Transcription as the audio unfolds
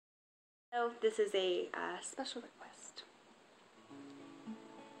So this is a special request.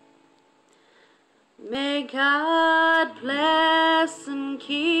 May God bless and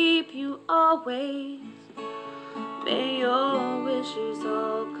keep you always. May your wishes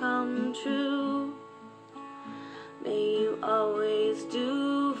all come true. May you always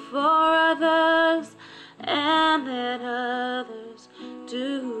do for others and let others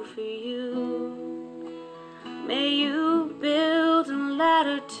do for you. May you build a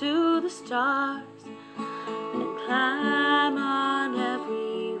ladder to the stars and climb on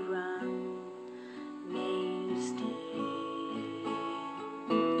every rung. May you stay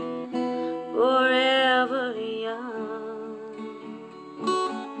forever young.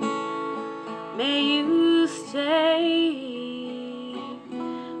 May you stay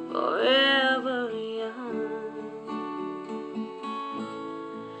forever young.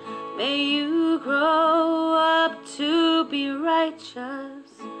 May you grow up to be righteous.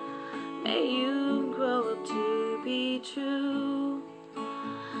 May you grow up to be true.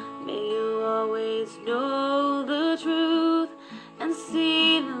 May you always know the truth and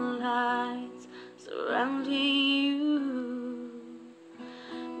see the lights surrounding you.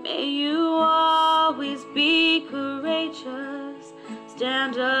 May you always be courageous,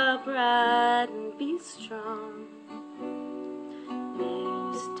 stand upright and be strong. May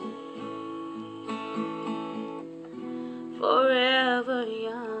you stay forever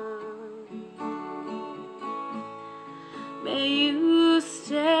young. May you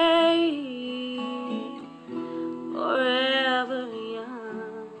stay forever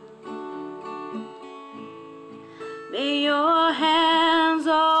young. May your hands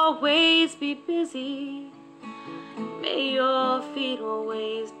always be busy. May your feet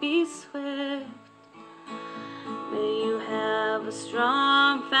always be swift. May you have a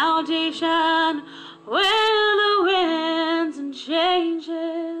strong foundation when the winds and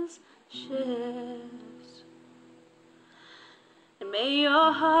changes shift. And may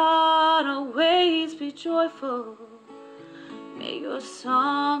your heart always be joyful. May your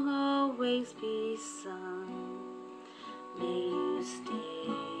song always be sung. May you stay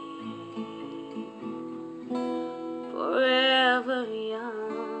forever young.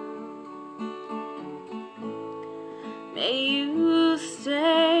 May you